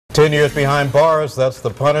10 years behind bars, that's the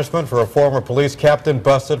punishment for a former police captain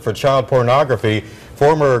busted for child pornography.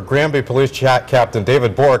 Former Granby police captain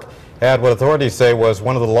David Bourque had what authorities say was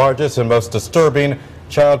one of the largest and most disturbing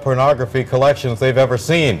child pornography collections they've ever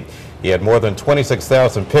seen. He had more than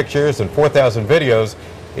 26,000 pictures and 4,000 videos,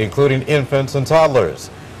 including infants and toddlers.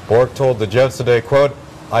 Bourque told the judge today, quote,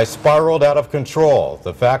 "I spiraled out of control.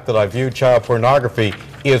 The fact that I viewed child pornography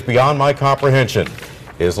is beyond my comprehension."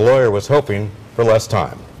 His lawyer was hoping for less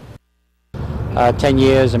time. 10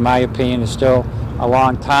 years, in my opinion, is still a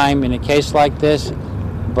long time in a case like this,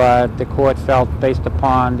 but the court felt, based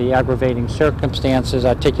upon the aggravating circumstances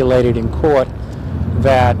articulated in court,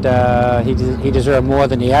 that he deserved more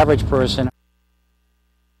than the average person.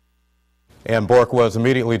 And Bourque was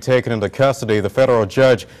immediately taken into custody. The federal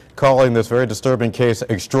judge calling this very disturbing case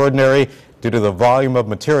extraordinary due to the volume of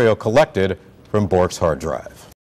material collected from Bourque's hard drive.